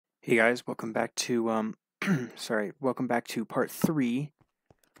Hey guys, welcome back to welcome back to part 3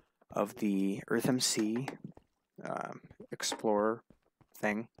 of the EarthMC Explorer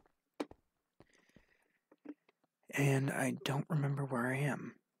thing. And I don't remember where I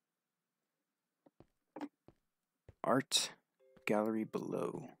am. Art gallery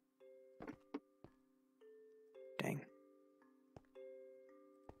below. Dang.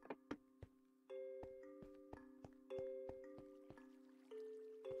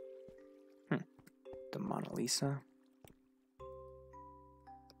 The Mona Lisa.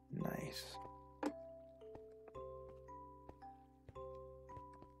 Nice.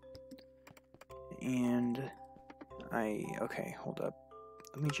 And okay, hold up.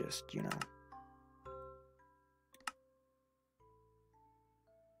 Let me just, let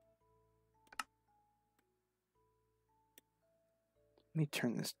me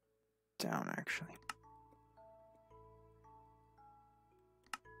turn this down actually.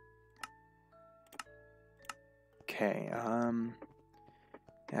 Okay,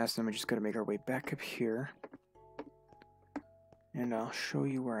 yeah, so then we just gotta make our way back up here. And I'll show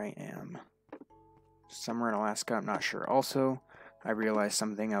you where I am. Somewhere in Alaska, I'm not sure. Also, I realized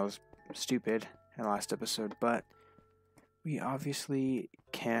something, I was stupid in the last episode, but we obviously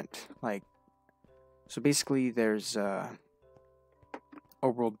can't, so basically there's a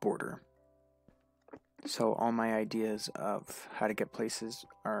world border. So all my ideas of how to get places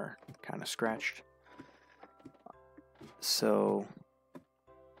are kind of scratched. So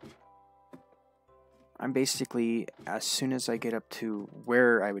I'm basically, as soon as I get up to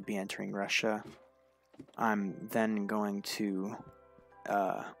where I would be entering Russia, I'm then going to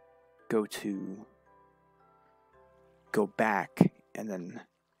go back and then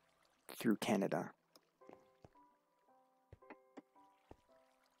through Canada.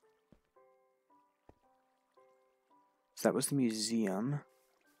 So that was the museum.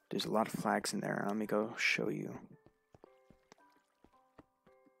 There's a lot of flags in there. Let me go show you.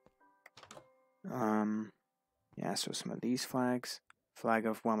 Yeah, so some of these flags. Flag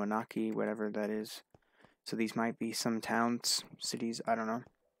of Wabanaki, whatever that is. So these might be some towns, cities, I don't know.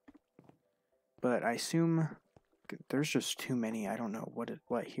 But I assume there's just too many. I don't know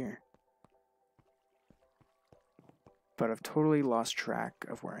what here. But I've totally lost track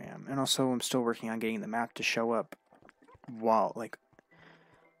of where I am. And also I'm still working on getting the map to show up while,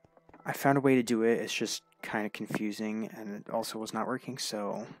 I found a way to do it. It's just kind of confusing, and it also was not working,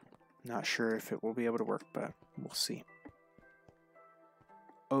 so not sure if it will be able to work, but we'll see.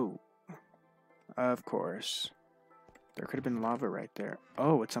 Oh, of course. There could have been lava right there.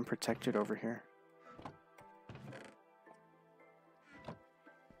 Oh, it's unprotected over here.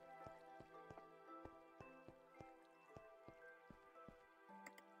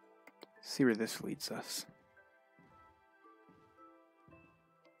 See where this leads us.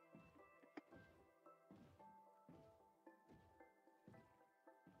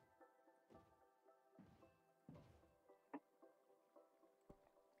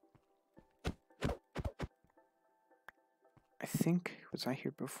 I think, was I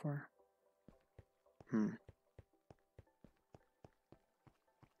here before?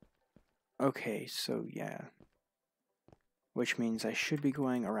 Okay, so yeah. Which means I should be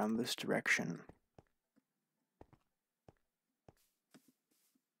going around this direction.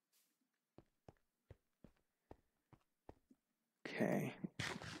 Okay.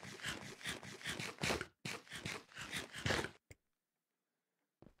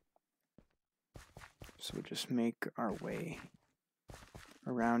 So we'll just make our way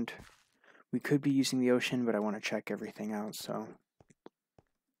around. We could be using the ocean, but I want to check everything out, so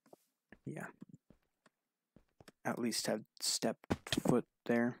yeah. At least have stepped foot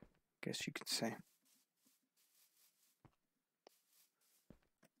there, I guess you could say.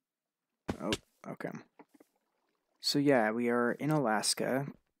 Oh, okay. So yeah, we are in Alaska,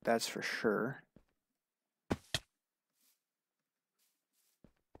 that's for sure.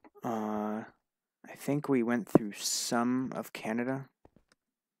 I think we went through some of Canada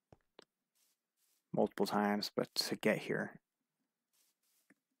multiple times, but to get here.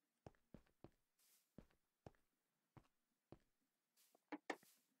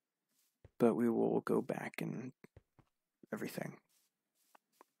 But we will go back and everything.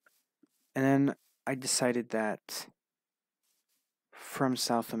 And then I decided that from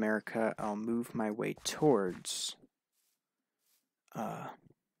South America, I'll move my way towards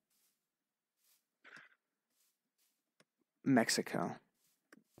Mexico.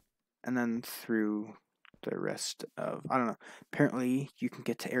 And then through the rest of, I don't know, apparently you can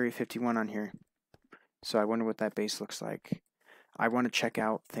get to Area 51 on here. So I wonder what that base looks like. I want to check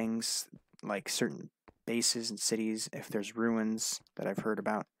out things like certain bases and cities, if there's ruins that I've heard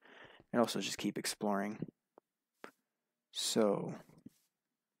about. and also just keep exploring. So,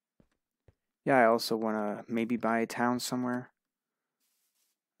 yeah, I also want to maybe buy a town somewhere.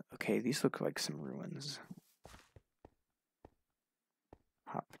 Okay, these look like some ruins.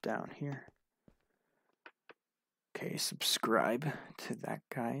 Hop down here. Okay, subscribe to that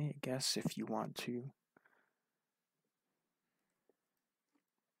guy, I guess, if you want to.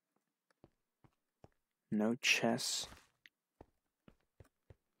 No chests.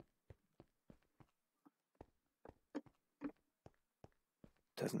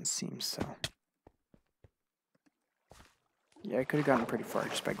 Doesn't seem so. Yeah, I could have gotten pretty far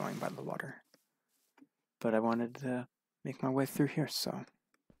just by going by the water. But I wanted to make my way through here, so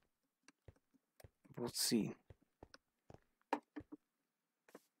we'll see.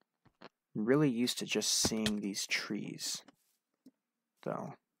 I'm really used to just seeing these trees,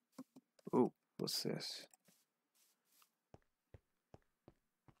 though. Ooh, what's this?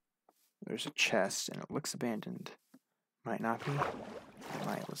 There's a chest, and it looks abandoned. Might not be. It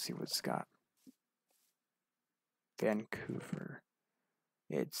might. Let's see what it's got. Vancouver.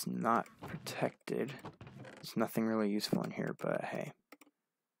 It's not protected. There's nothing really useful in here, but hey.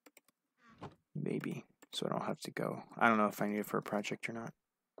 Maybe. So I don't have to go. I don't know if I need it for a project or not.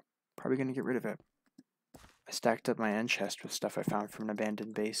 Probably gonna get rid of it. I stacked up my end chest with stuff I found from an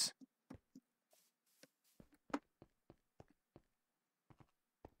abandoned base.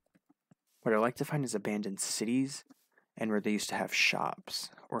 What I like to find is abandoned cities and where they used to have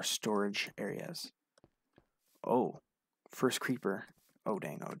shops or storage areas. Oh, first creeper. Oh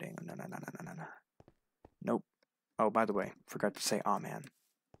dang, no. Nope. Oh, by the way, forgot to say, aw man.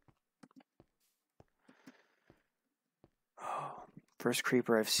 Oh, first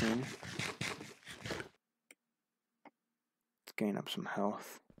creeper I've seen. Let's gain up some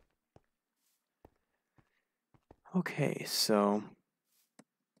health. Okay, so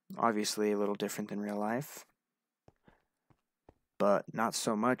obviously a little different than real life, but not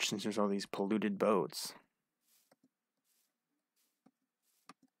so much since there's all these polluted boats.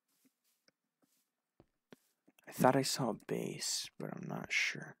 I thought I saw a base, but I'm not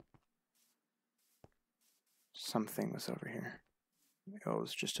sure. Something was over here. Oh, it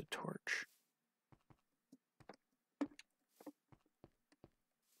was just a torch.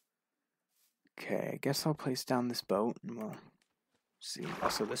 Okay, I guess I'll place down this boat and we'll see.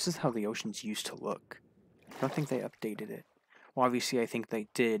 Also, this is how the oceans used to look. I don't think they updated it. Well, obviously I think they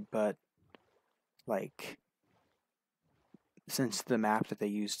did, but like, since the map that they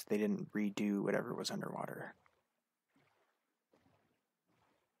used, they didn't redo whatever was underwater.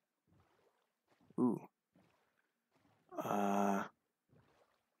 Ooh.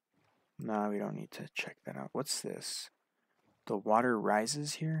 No, we don't need to check that out. What's this? The water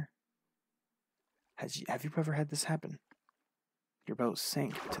rises here? Have you ever had this happen? Your boat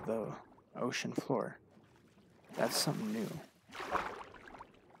sank to the ocean floor. That's something new.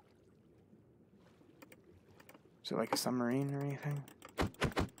 Is it like a submarine or anything?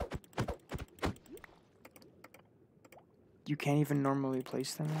 You can't even normally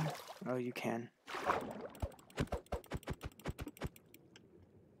place them there? Oh, you can.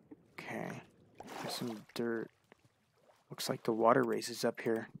 Okay. There's some dirt. Looks like the water raises up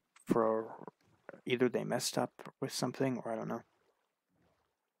here for either they messed up with something or I don't know.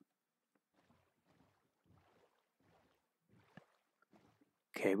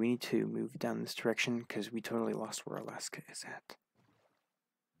 Okay, we need to move down this direction because we totally lost where Alaska is at.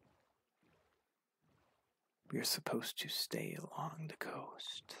 We are supposed to stay along the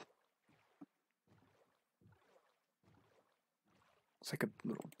coast. It's like a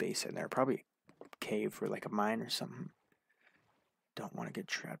little base in there, probably a cave or like a mine or something. Don't want to get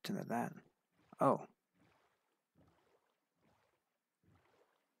trapped into that. Oh.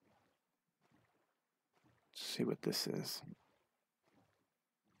 Let's see what this is.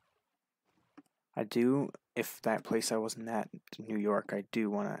 I do, if that place I wasn't at, New York, I do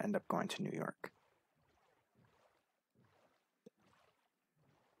want to end up going to New York.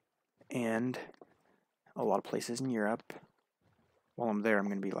 And a lot of places in Europe. While I'm there, I'm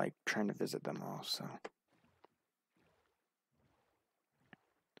going to be like trying to visit them all, so.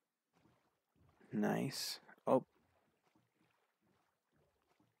 Nice. Oh.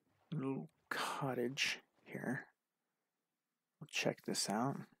 Little cottage here. We'll check this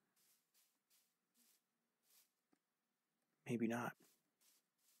out. Maybe not.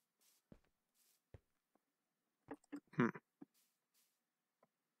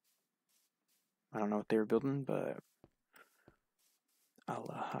 I don't know what they were building, but I'll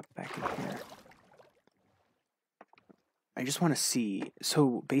hop back in here. I just want to see.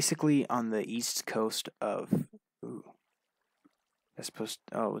 So basically, on the east coast of, ooh, that's supposed.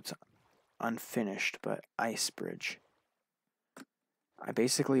 Oh, it's unfinished, but ice bridge. I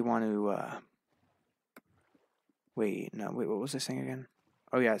basically want to, wait, what was I saying again?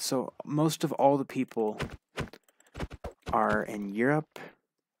 Oh yeah, so most of all the people are in Europe,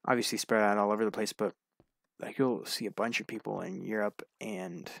 obviously spread out all over the place, but like you'll see a bunch of people in Europe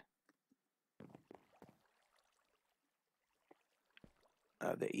and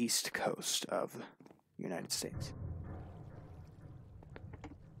the east coast of the United States.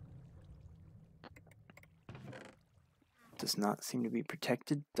 Does not seem to be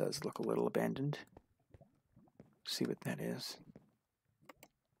protected, does look a little abandoned. See what that is.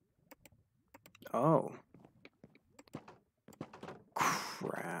 Oh.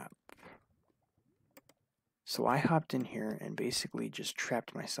 Crap. So I hopped in here and basically just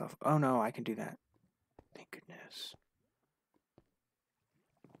trapped myself. Oh no, I can do that. Thank goodness.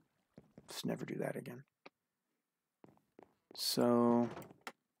 Let's never do that again. So,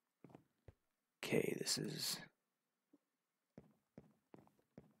 okay, this is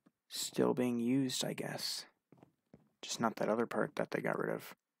still being used, I guess. Just not that other part that they got rid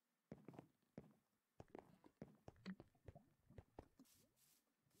of.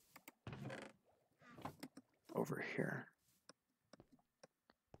 Over here.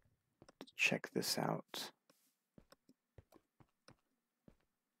 Check this out.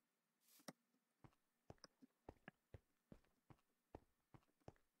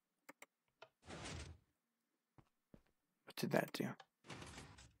 What did that do?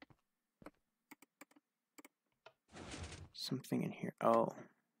 Something in here. Oh.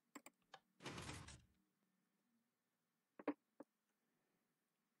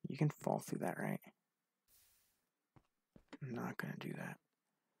 You can fall through that, right? I'm not gonna do that.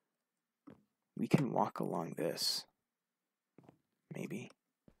 We can walk along this. Maybe.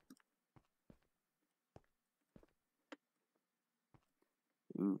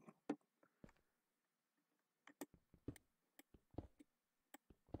 Ooh.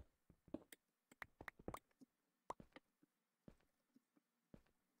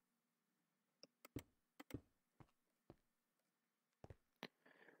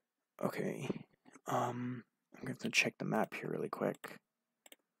 Okay. I'm gonna have to check the map here really quick.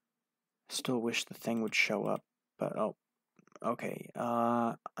 Still wish the thing would show up, but oh, okay.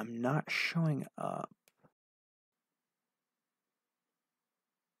 I'm not showing up.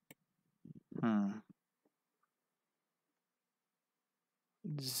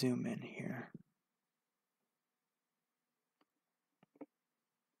 Zoom in here.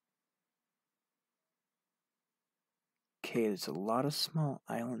 Okay, there's a lot of small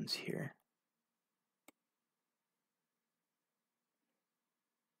islands here.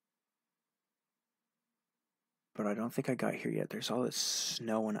 But I don't think I got here yet. There's all this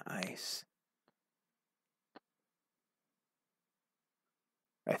snow and ice.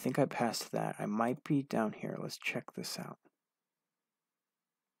 I think I passed that. I might be down here. Let's check this out.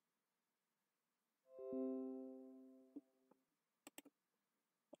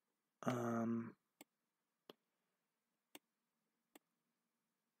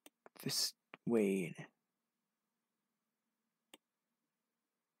 This, wait.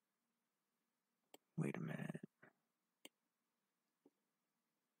 Wait a minute.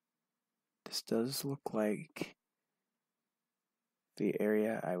 This does look like the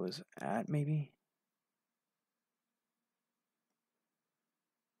area I was at, maybe?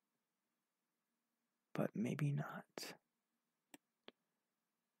 But maybe not.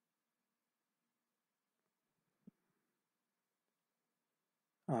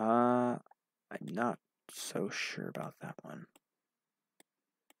 I'm not so sure about that one.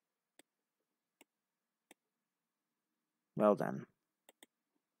 Well then.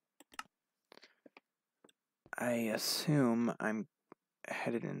 I assume I'm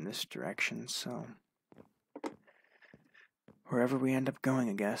headed in this direction, so wherever we end up going,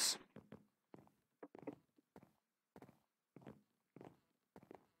 I guess.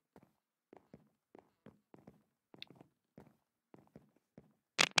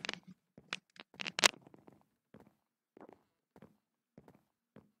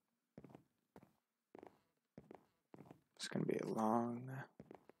 It's going to be a long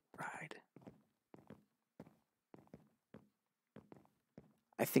ride.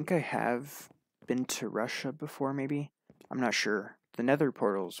 I think I have been to Russia before, maybe? I'm not sure. The nether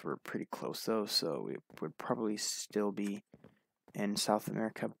portals were pretty close, though, so it would probably still be in South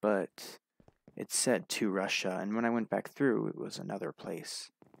America, but it said to Russia, and when I went back through, it was another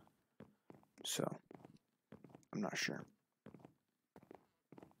place. So, I'm not sure.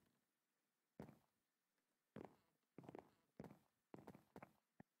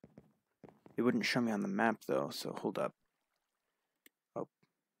 It wouldn't show me on the map, though, so hold up. Oh.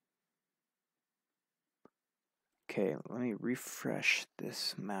 Okay, let me refresh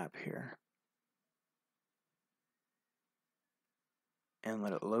this map here. And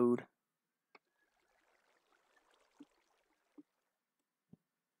let it load.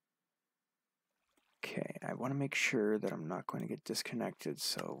 Okay, I want to make sure that I'm not going to get disconnected,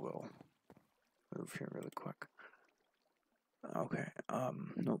 so we'll move here really quick. Okay,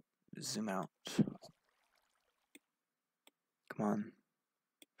 nope, zoom out. Come on.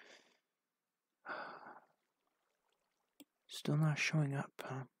 Still not showing up,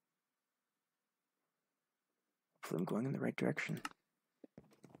 huh? Hopefully I'm going in the right direction.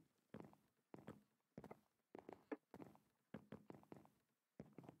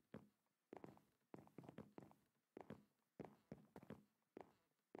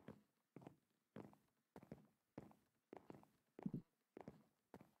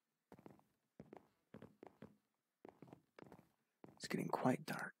 It's getting quite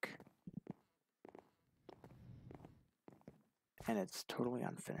dark. And it's totally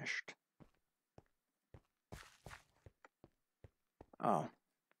unfinished. Oh,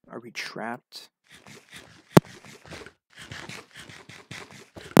 are we trapped?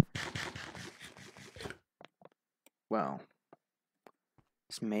 Well,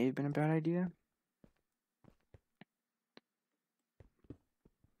 this may have been a bad idea,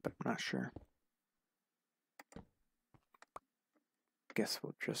 but I'm not sure. Guess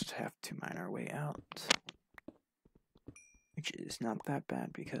we'll just have to mine our way out. Which is not that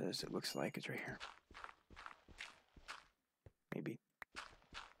bad because it looks like it's right here. Maybe.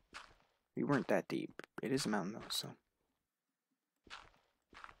 We weren't that deep. It is a mountain though, so.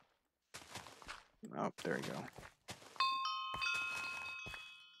 Oh, there we go.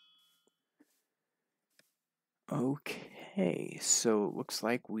 Okay, so it looks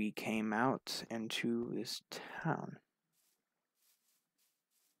like we came out into this town.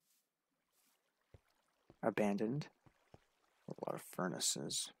 Abandoned. A lot of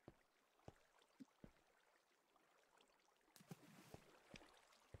furnaces.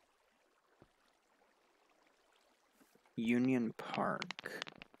 Union Park.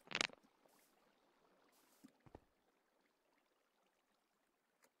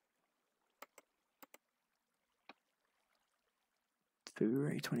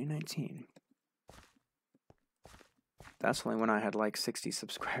 February 2019. That's only when I had like 60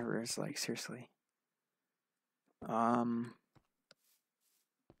 subscribers, like seriously.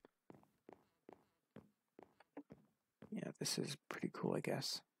 Yeah, this is pretty cool, I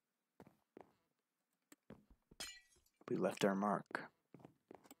guess. We left our mark.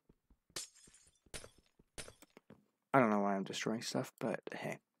 I don't know why I'm destroying stuff, but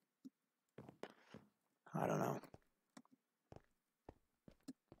hey. I don't know.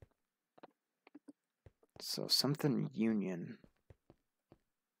 So something Union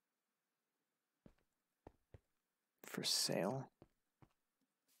for sale.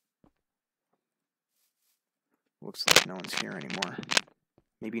 Looks like no one's here anymore.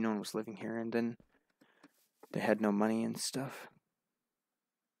 Maybe no one was living here and then they had no money and stuff.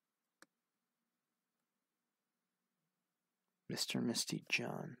 Mr. Misty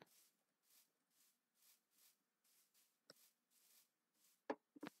John.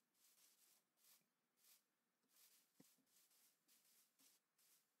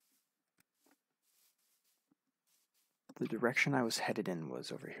 The direction I was headed in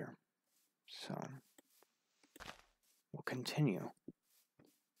was over here. So we'll continue.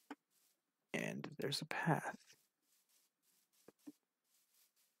 And there's a path.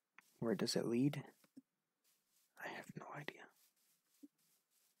 Where does it lead? I have no idea.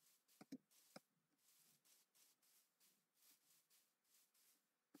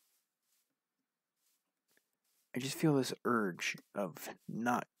 I just feel this urge of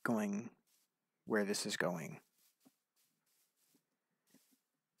not going where this is going.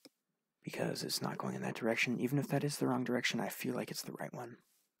 Because it's not going in that direction. Even if that is the wrong direction, I feel like it's the right one.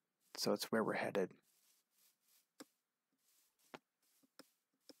 So it's where we're headed.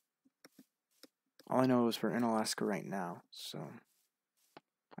 All I know is we're in Alaska right now, so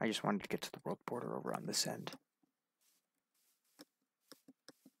I just wanted to get to the world border over on this end.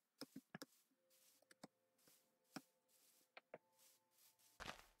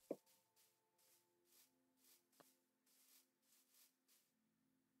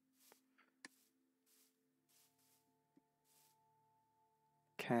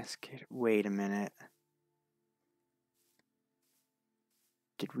 Cascade. Wait a minute.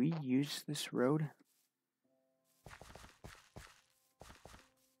 Did we use this road?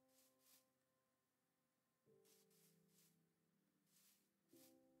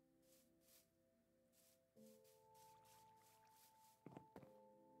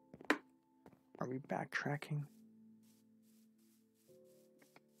 Are we backtracking?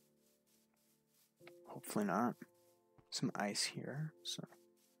 Hopefully not. Some ice here, so.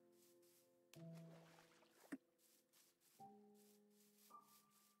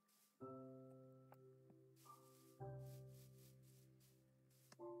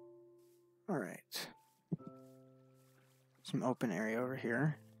 Alright. Some open area over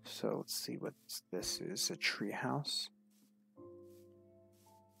here. So let's see what this is. A tree house.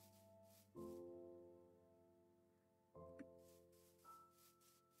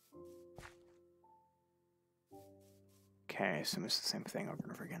 Okay, so it's the same thing over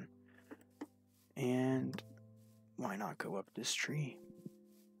and over again. And why not go up this tree?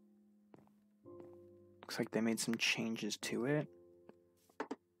 Looks like they made some changes to it.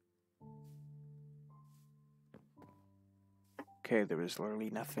 Okay, there was literally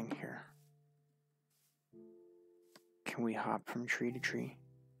nothing here. Can we hop from tree to tree?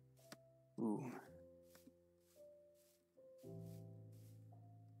 Ooh.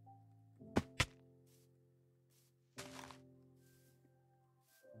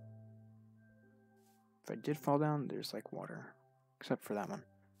 If I did fall down, there's like water. Except for that one.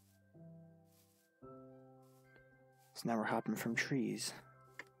 So now we're hopping from trees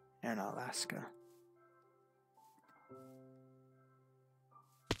in Alaska.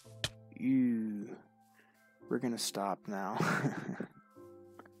 Ew. We're gonna stop now.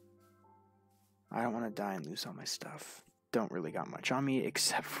 I don't want to die and lose all my stuff. Don't really got much on me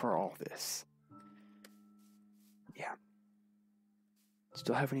except for all this. Yeah.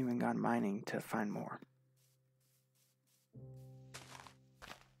 Still haven't even gone mining to find more.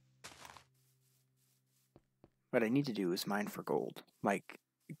 What I need to do is mine for gold. Like,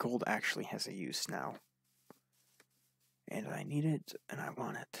 gold actually has a use now. And I need it, and I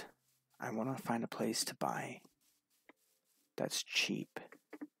want it. I want to find a place to buy that's cheap.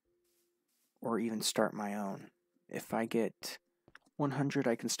 Or even start my own. If I get 100,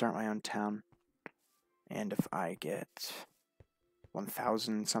 I can start my own town. And if I get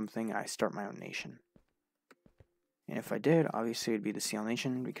 1,000 something, I start my own nation. And if I did, obviously it'd be the Seal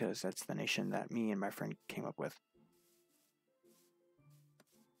Nation, because that's the nation that me and my friend came up with.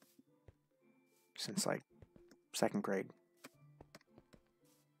 Since, like, 2nd grade.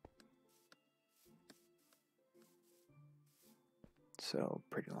 So,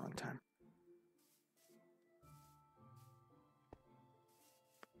 pretty long time.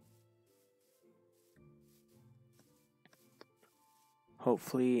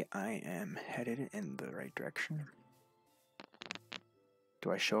 Hopefully I am headed in the right direction.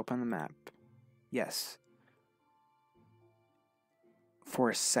 Do I show up on the map? Yes.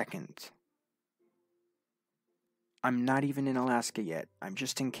 For a second. I'm not even in Alaska yet. I'm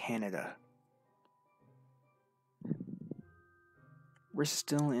just in Canada. We're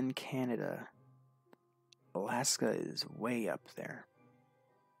still in Canada. Alaska is way up there.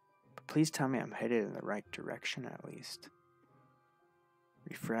 But please tell me I'm headed in the right direction at least.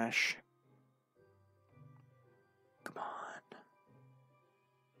 Refresh. Come on.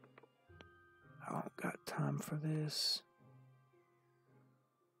 I don't got time for this.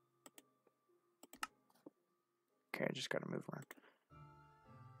 Okay, I just gotta move around.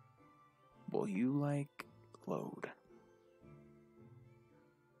 Will you, like, load?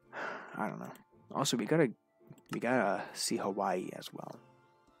 I don't know. Also, we gotta see Hawaii as well.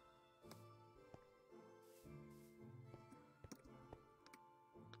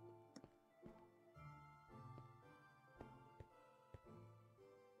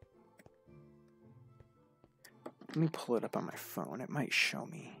 Let me pull it up on my phone. It might show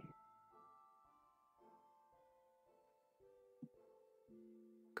me.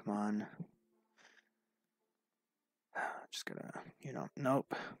 Come on. Just gonna,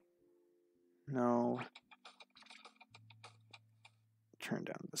 nope. No. Turn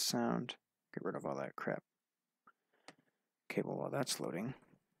down the sound. Get rid of all that crap. Okay, well, while that's loading,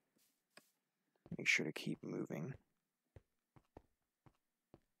 make sure to keep moving.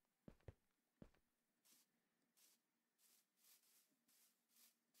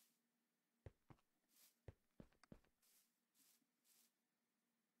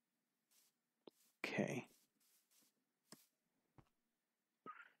 Okay.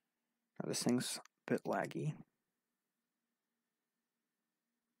 Now this thing's a bit laggy.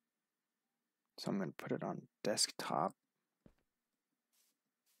 So I'm going to put it on desktop.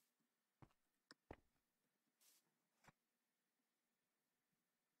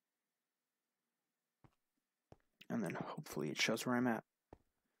 And then hopefully it shows where I'm at.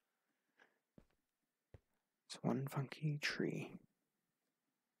 It's one funky tree.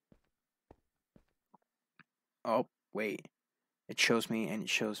 Oh, wait. It shows me, and it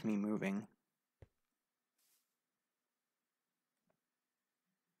shows me moving.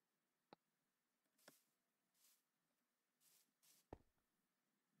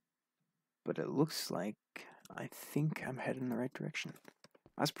 but it looks like I think I'm heading in the right direction.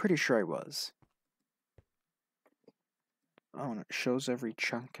 I was pretty sure I was. Oh, and it shows every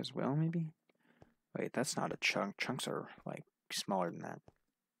chunk as well, maybe? Wait, that's not a chunk. Chunks are, like, smaller than that.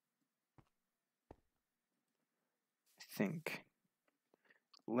 I think.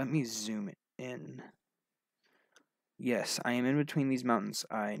 Let me zoom in. Yes, I am in between these mountains.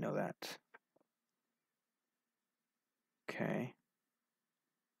 I know that. Okay.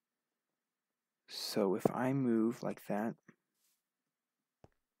 So if I move like that,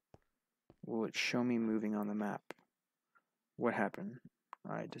 will it show me moving on the map? What happened?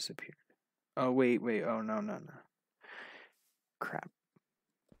 I disappeared. Oh, wait. Oh, no. Crap.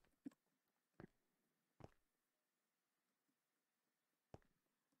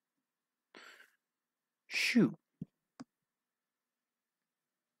 Shoot.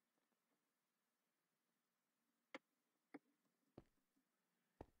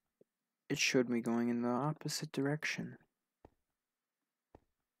 It showed me going in the opposite direction.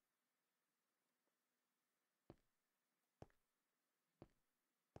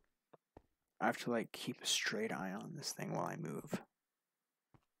 I have to, like, keep a straight eye on this thing while I move.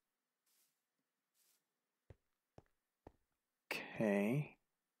 Okay.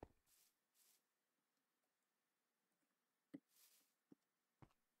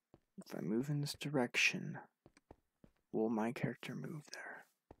 If I move in this direction, will my character move there?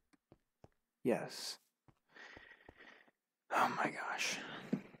 Yes. Oh my gosh.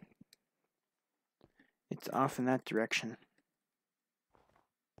 It's off in that direction.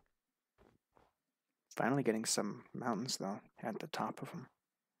 Finally getting some mountains, though, at the top of them.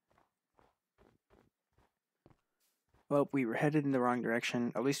 Well, we were headed in the wrong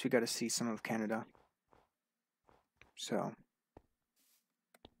direction. At least we got to see some of Canada. So,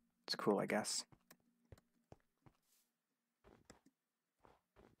 it's cool, I guess.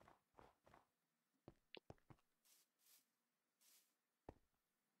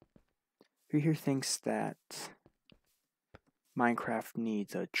 Who here thinks that Minecraft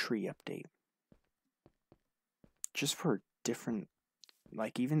needs a tree update? Just for different,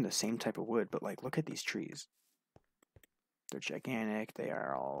 like, even the same type of wood, but, like, look at these trees. They're gigantic. They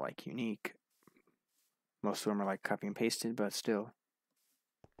are all, like, unique. Most of them are, like, copy and pasted, but still.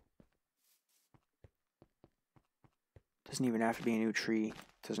 Doesn't even have to be a new tree.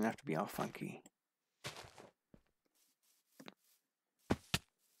 Doesn't have to be all funky.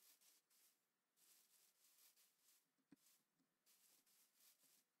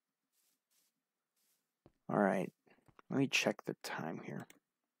 Alright, let me check the time here.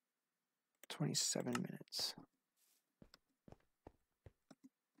 27 minutes.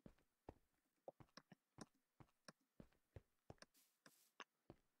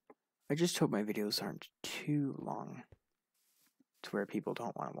 I just hope my videos aren't too long to where people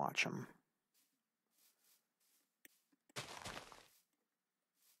don't want to watch them.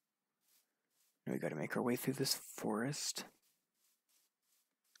 We gotta make our way through this forest.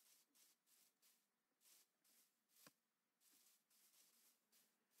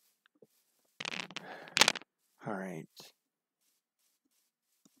 Alright.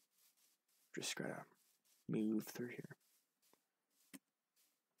 Just gotta move through here.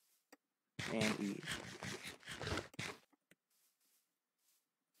 And eat.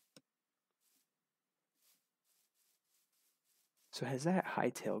 So has that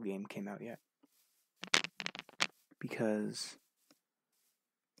Hightail game came out yet? Because...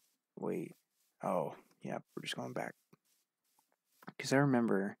 Wait. Oh, yeah, we're just going back. Because I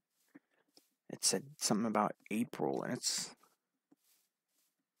remember it said something about April, and it's...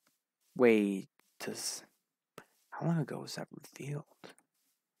 Wait, how long ago was that revealed?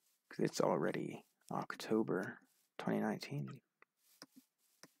 Because it's already October 2019.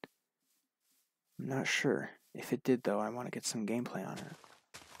 I'm not sure. If it did, though, I want to get some gameplay on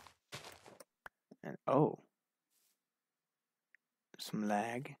it. And, oh. Some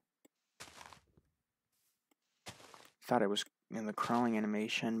lag. Thought it was in the crawling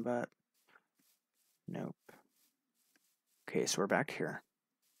animation, but nope. Okay, so we're back here.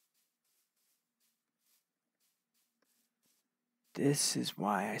 This is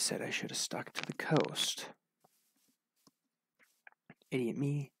why I said I should have stuck to the coast. Idiot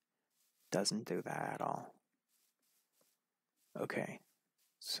me doesn't do that at all. Okay,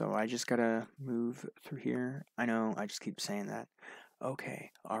 so I just gotta move through here. I know, I just keep saying that.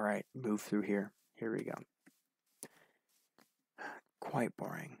 Okay, alright, move through here. Here we go. Quite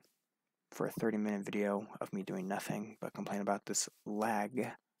boring for a 30-minute video of me doing nothing but complain about this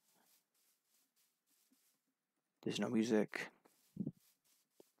lag. There's no music.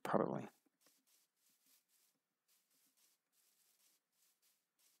 Probably.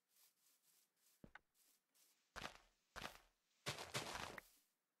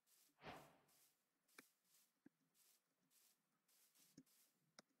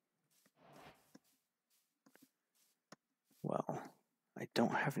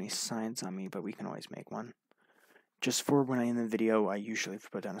 don't have any signs on me, but we can always make one. Just for when I end the video, I usually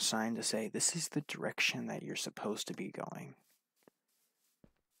put down a sign to say, this is the direction that you're supposed to be going.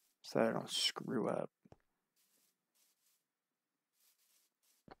 So that I don't screw up.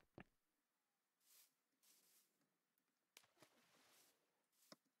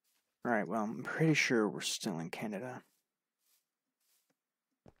 Alright, well, I'm pretty sure we're still in Canada.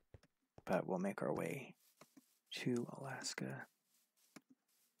 But we'll make our way to Alaska.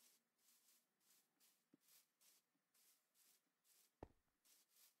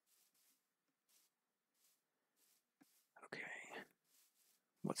 Okay.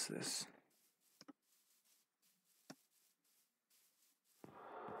 What's this?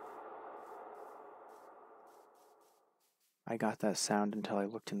 I got that sound until I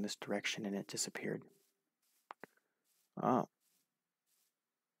looked in this direction and it disappeared. Oh.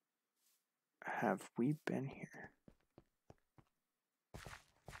 Have we been here?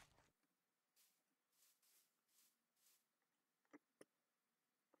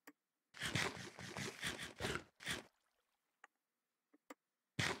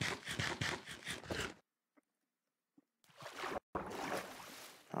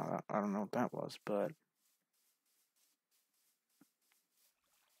 I don't know what that was, but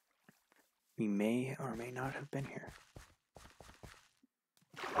we may or may not have been here.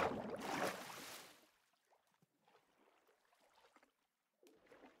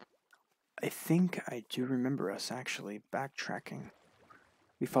 I think I do remember us actually backtracking.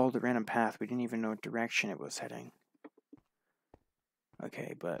 We followed a random path. We didn't even know what direction it was heading.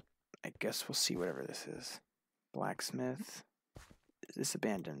 Okay, but I guess we'll see whatever this is. Blacksmith. Is this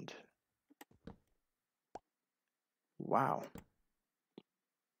abandoned? Wow.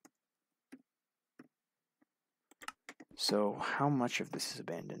 So, how much of this is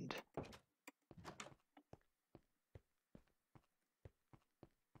abandoned?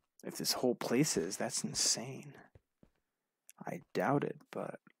 If this whole place is, that's insane. I doubt it,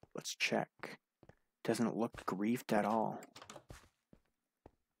 but let's check. Doesn't look griefed at all.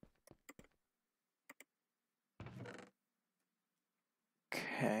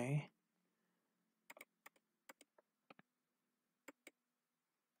 Okay.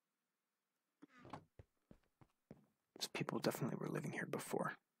 These people definitely were living here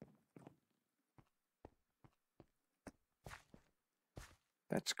before.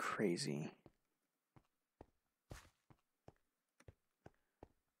 That's crazy.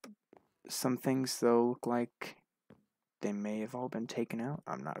 Some things, though, look like they may have all been taken out.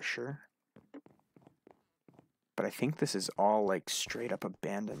 I'm not sure. But I think this is all, like, straight up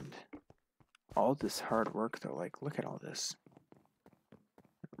abandoned. All this hard work, though, like, look at all this.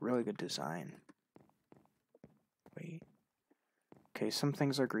 Really good design. Wait. Okay, some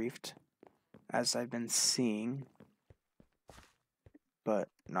things are griefed, as I've been seeing. But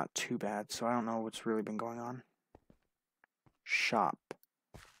not too bad, so I don't know what's really been going on. Shop.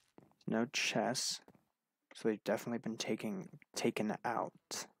 No chests, so they've definitely been taken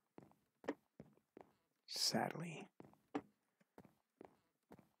out. Sadly.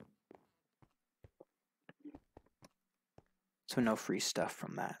 So no free stuff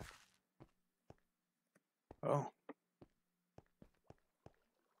from that. Oh.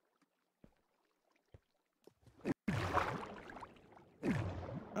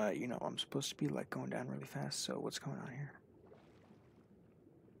 You know, I'm supposed to be like going down really fast, so what's going on here?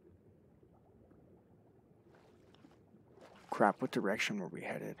 Crap, what direction were we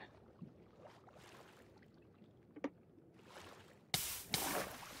headed?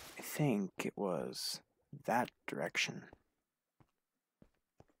 I think it was that direction.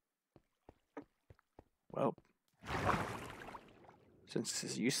 Well, since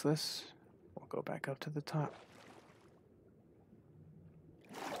this is useless, we'll go back up to the top.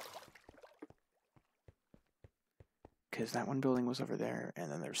 Because that one building was over there,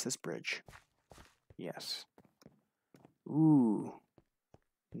 and then there's this bridge. Yes. Ooh.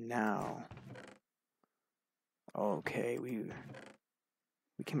 Now. Okay, we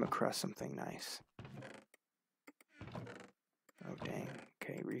came across something nice. Oh, dang.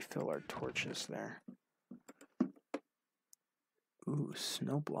 Okay, refill our torches there. Ooh,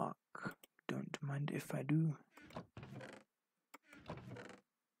 snow block. Don't mind if I do.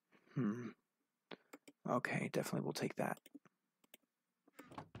 Okay, definitely we'll take that.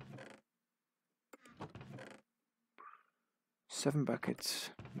 $7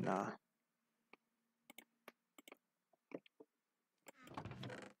 buckets. Nah.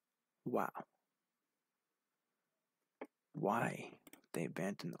 Wow. Why? They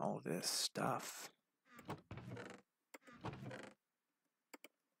abandoned all this stuff.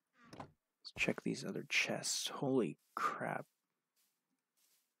 Let's check these other chests. Holy crap.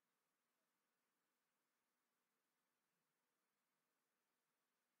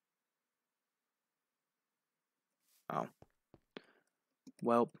 Oh.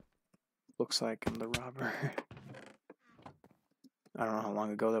 Well, looks like I'm the robber. I don't know how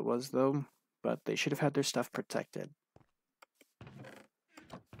long ago that was, though, but they should have had their stuff protected.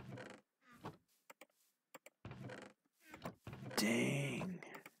 Dang.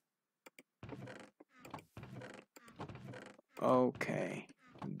 Okay.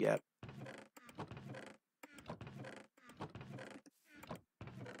 Yep.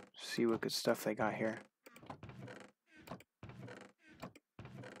 See what good stuff they got here.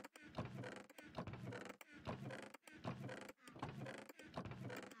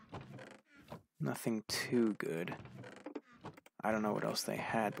 Nothing too good. I don't know what else they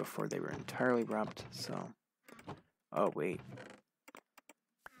had before they were entirely robbed, so... Oh, wait.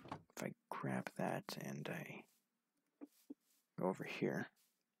 If I grab that and I go over here...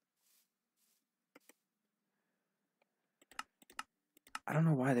 I don't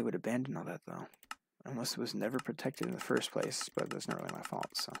know why they would abandon all that, though. Unless it was never protected in the first place, but that's not really my fault,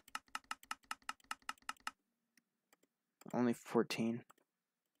 so... Only 14.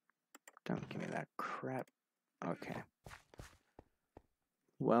 Don't give me that crap. Okay.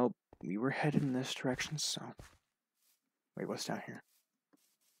 Well, we were headed in this direction, so... Wait, what's down here?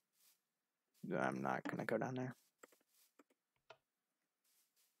 I'm not gonna go down there.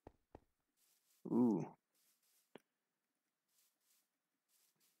 Ooh.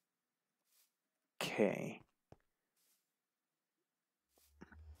 Okay.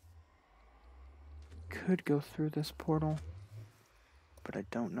 Could go through this portal, but I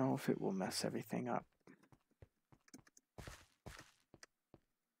don't know if it will mess everything up.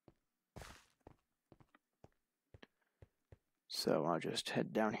 So I'll just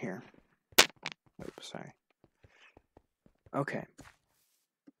head down here. Oops, sorry. Okay.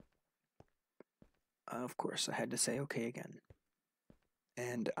 Of course, I had to say okay again.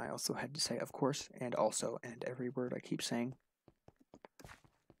 And I also had to say of course, and also, and every word I keep saying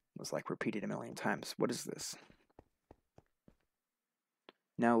was like repeated a million times. What is this?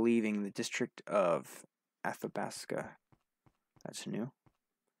 Now leaving the district of Athabasca. That's new.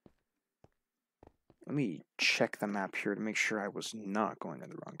 Let me check the map here to make sure I was not going in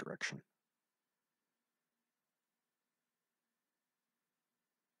the wrong direction.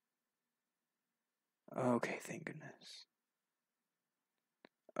 Okay, thank goodness.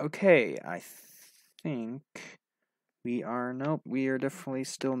 Okay, I think we are, nope, we are definitely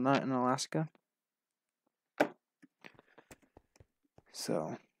still not in Alaska.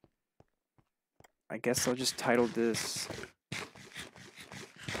 So, I guess I'll just title this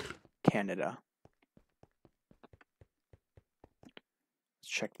Canada. Let's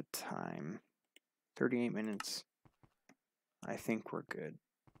check the time. 38 minutes. I think we're good.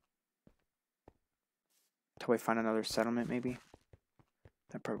 Till we find another settlement, maybe?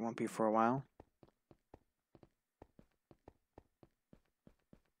 That probably won't be for a while.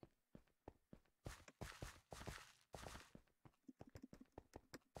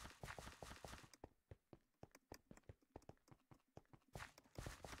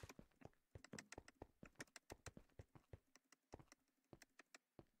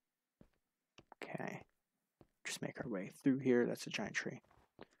 Okay. Just make our way through here. That's a giant tree.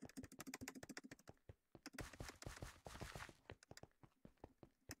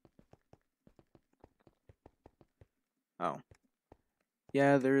 Oh.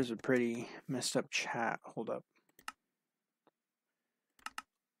 Yeah, there is a pretty messed up chat. Hold up.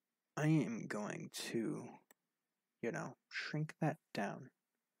 I am going to, shrink that down.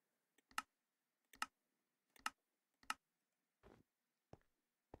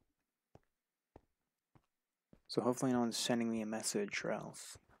 So hopefully no one's sending me a message, or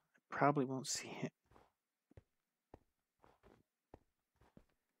else I probably won't see it.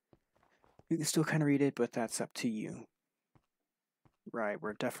 You can still kind of read it, but that's up to you. Right,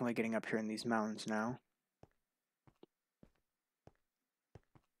 we're definitely getting up here in these mountains now.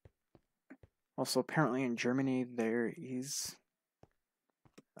 Also, apparently in Germany there is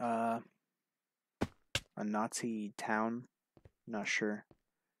a Nazi town. Not sure.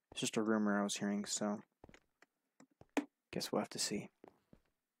 It's just a rumor I was hearing, so guess we'll have to see.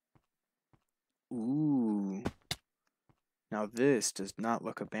 Ooh. Now this does not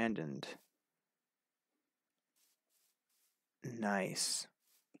look abandoned. Nice.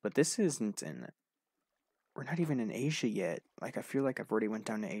 But this isn't in... We're not even in Asia yet. Like, I feel like I've already went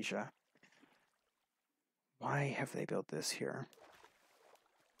down to Asia. Why have they built this here?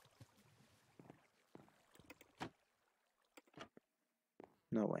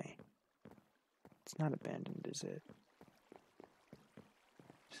 No way. It's not abandoned, is it?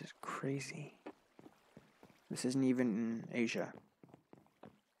 This is crazy. This isn't even in Asia.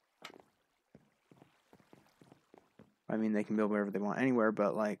 I mean, they can build wherever they want anywhere,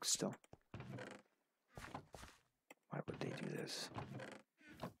 but, like, still. Why would they do this?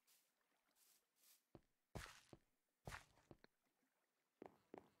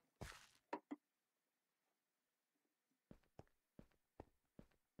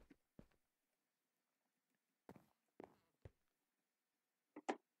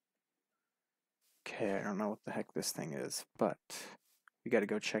 Okay, I don't know what the heck this thing is, but we gotta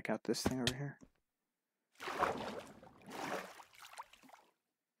go check out this thing over here.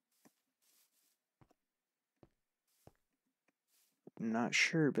 I'm not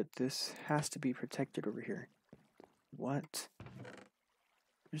sure, but this has to be protected over here. What?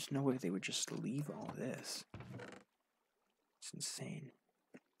 There's no way they would just leave all this. It's insane.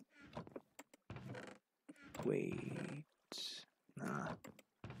 Wait. Nah.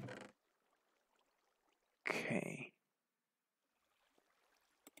 Okay.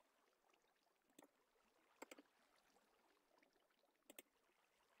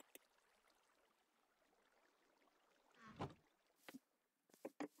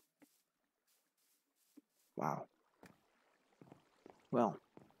 Wow. Well,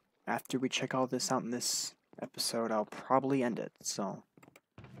 after we check all this out in this episode, I'll probably end it, so.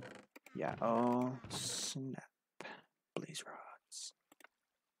 Yeah, oh snap. Blaze rods.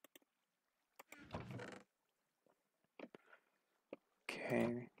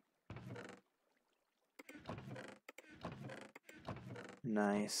 Okay.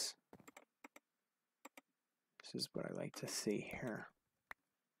 Nice. This is what I like to see here.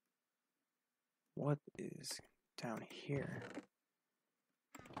 What is down here?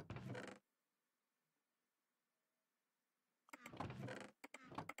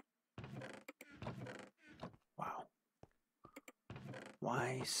 Wow.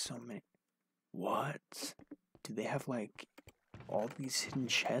 Why so many? What? Do they have like all these hidden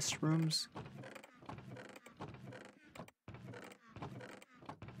chest rooms?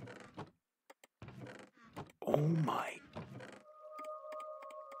 Oh my.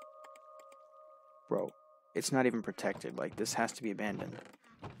 Bro, it's not even protected. Like, this has to be abandoned.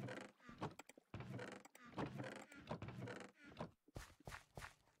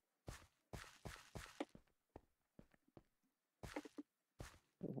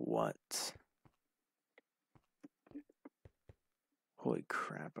 What? Holy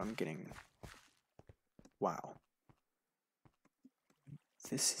crap, I'm getting... Wow.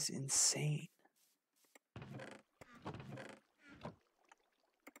 This is insane.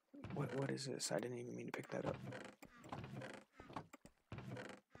 What is this? I didn't even mean to pick that up.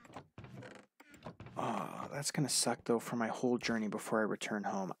 Oh, that's gonna suck though for my whole journey before I return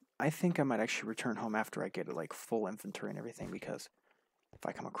home. I think I might actually return home after I get like full inventory and everything, because if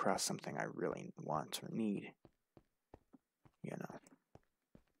I come across something I really want or need, you know.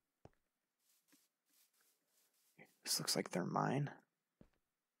 This looks like they're mine.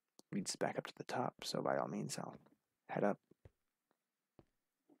 Leads back up to the top, so by all means I'll head up.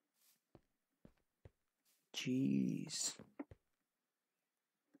 Jeez.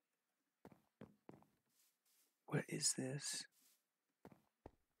 What is this?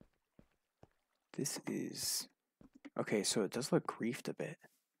 This is... Okay, so it does look griefed a bit.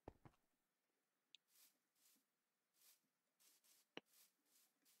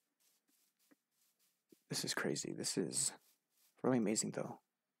 This is crazy. This is really amazing though.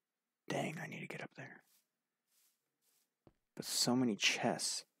 Dang, I need to get up there. But so many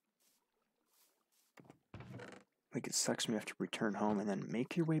chests. Like, it sucks when you have to return home and then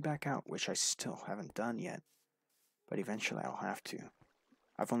make your way back out, which I still haven't done yet. But eventually I'll have to.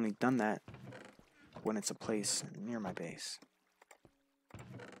 I've only done that when it's a place near my base.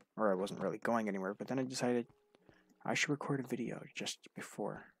 Or I wasn't really going anywhere, but then I decided I should record a video just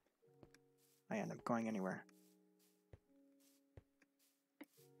before I end up going anywhere.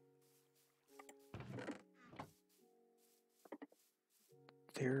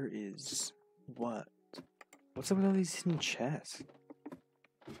 There is... what? What's up with all these hidden chests?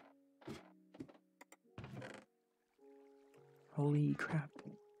 Holy crap.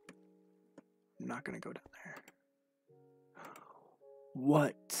 I'm not gonna go down there.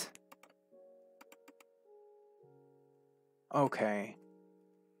 What? Okay.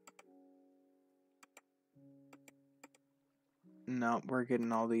 No, we're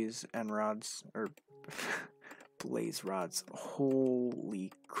getting all these end rods, or blaze rods.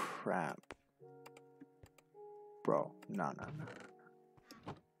 Holy crap. Bro, no.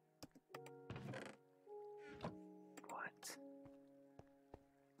 What?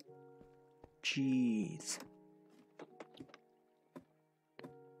 Jeez.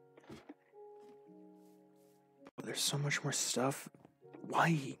 There's so much more stuff.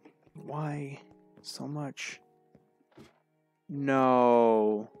 Why? Why so much?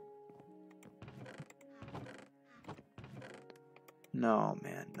 No. No,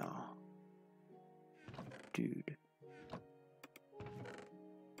 man, no. Dude.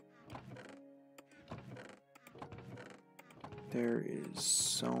 There is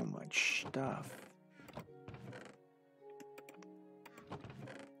so much stuff.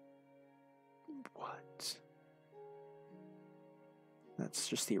 What? That's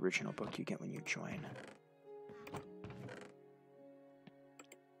just the original book you get when you join.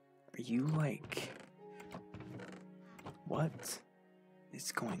 Are you like... What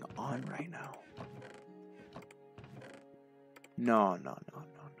is going on right now? No.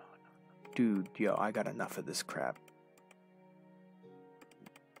 Dude, yo, I got enough of this crap.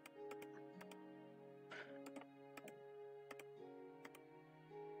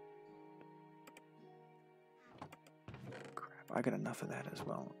 I got enough of that as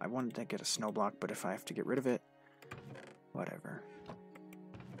well. I wanted to get a snow block, but if I have to get rid of it, whatever.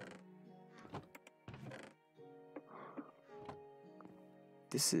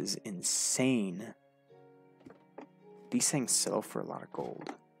 This is insane. These things sell for a lot of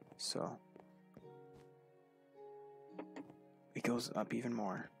gold, so it goes up even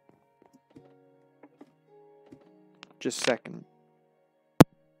more. Just a second.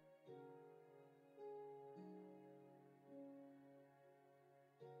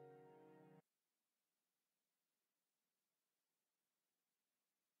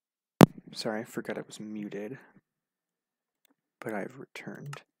 Sorry, I forgot I was muted, but I've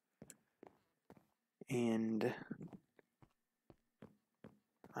returned. And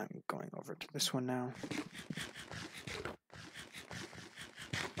I'm going over to this one now.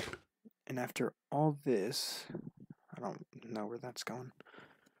 And after all this, I don't know where that's going.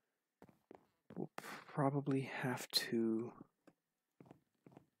 We'll probably have to...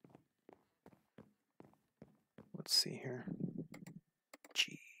 Let's see here.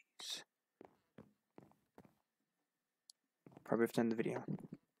 Jeez. Probably have to end the video.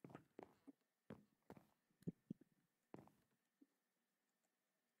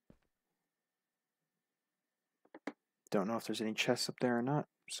 Don't know if there's any chests up there or not,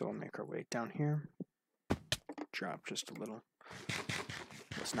 so we'll make our way down here. Drop just a little.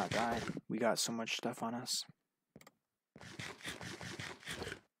 Let's not die. We got so much stuff on us.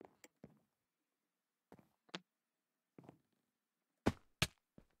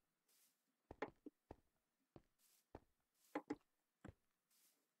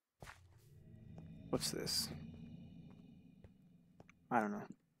 What's this? I don't know.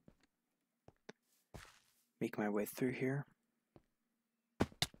 Make my way through here.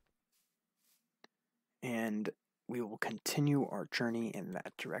 And we will continue our journey in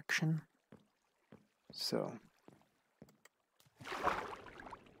that direction. So,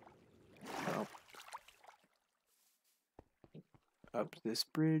 well, up this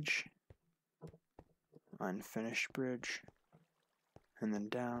bridge, unfinished bridge, and then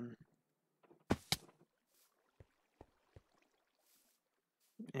down.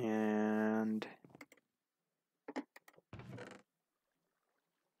 And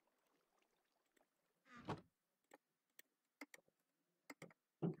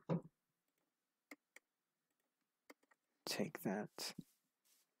take that.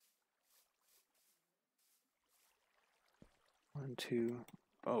 1, 2.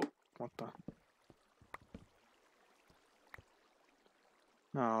 Oh, what the?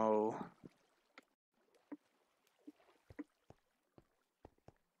 No.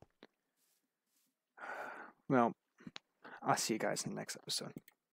 Well, I'll see you guys in the next episode.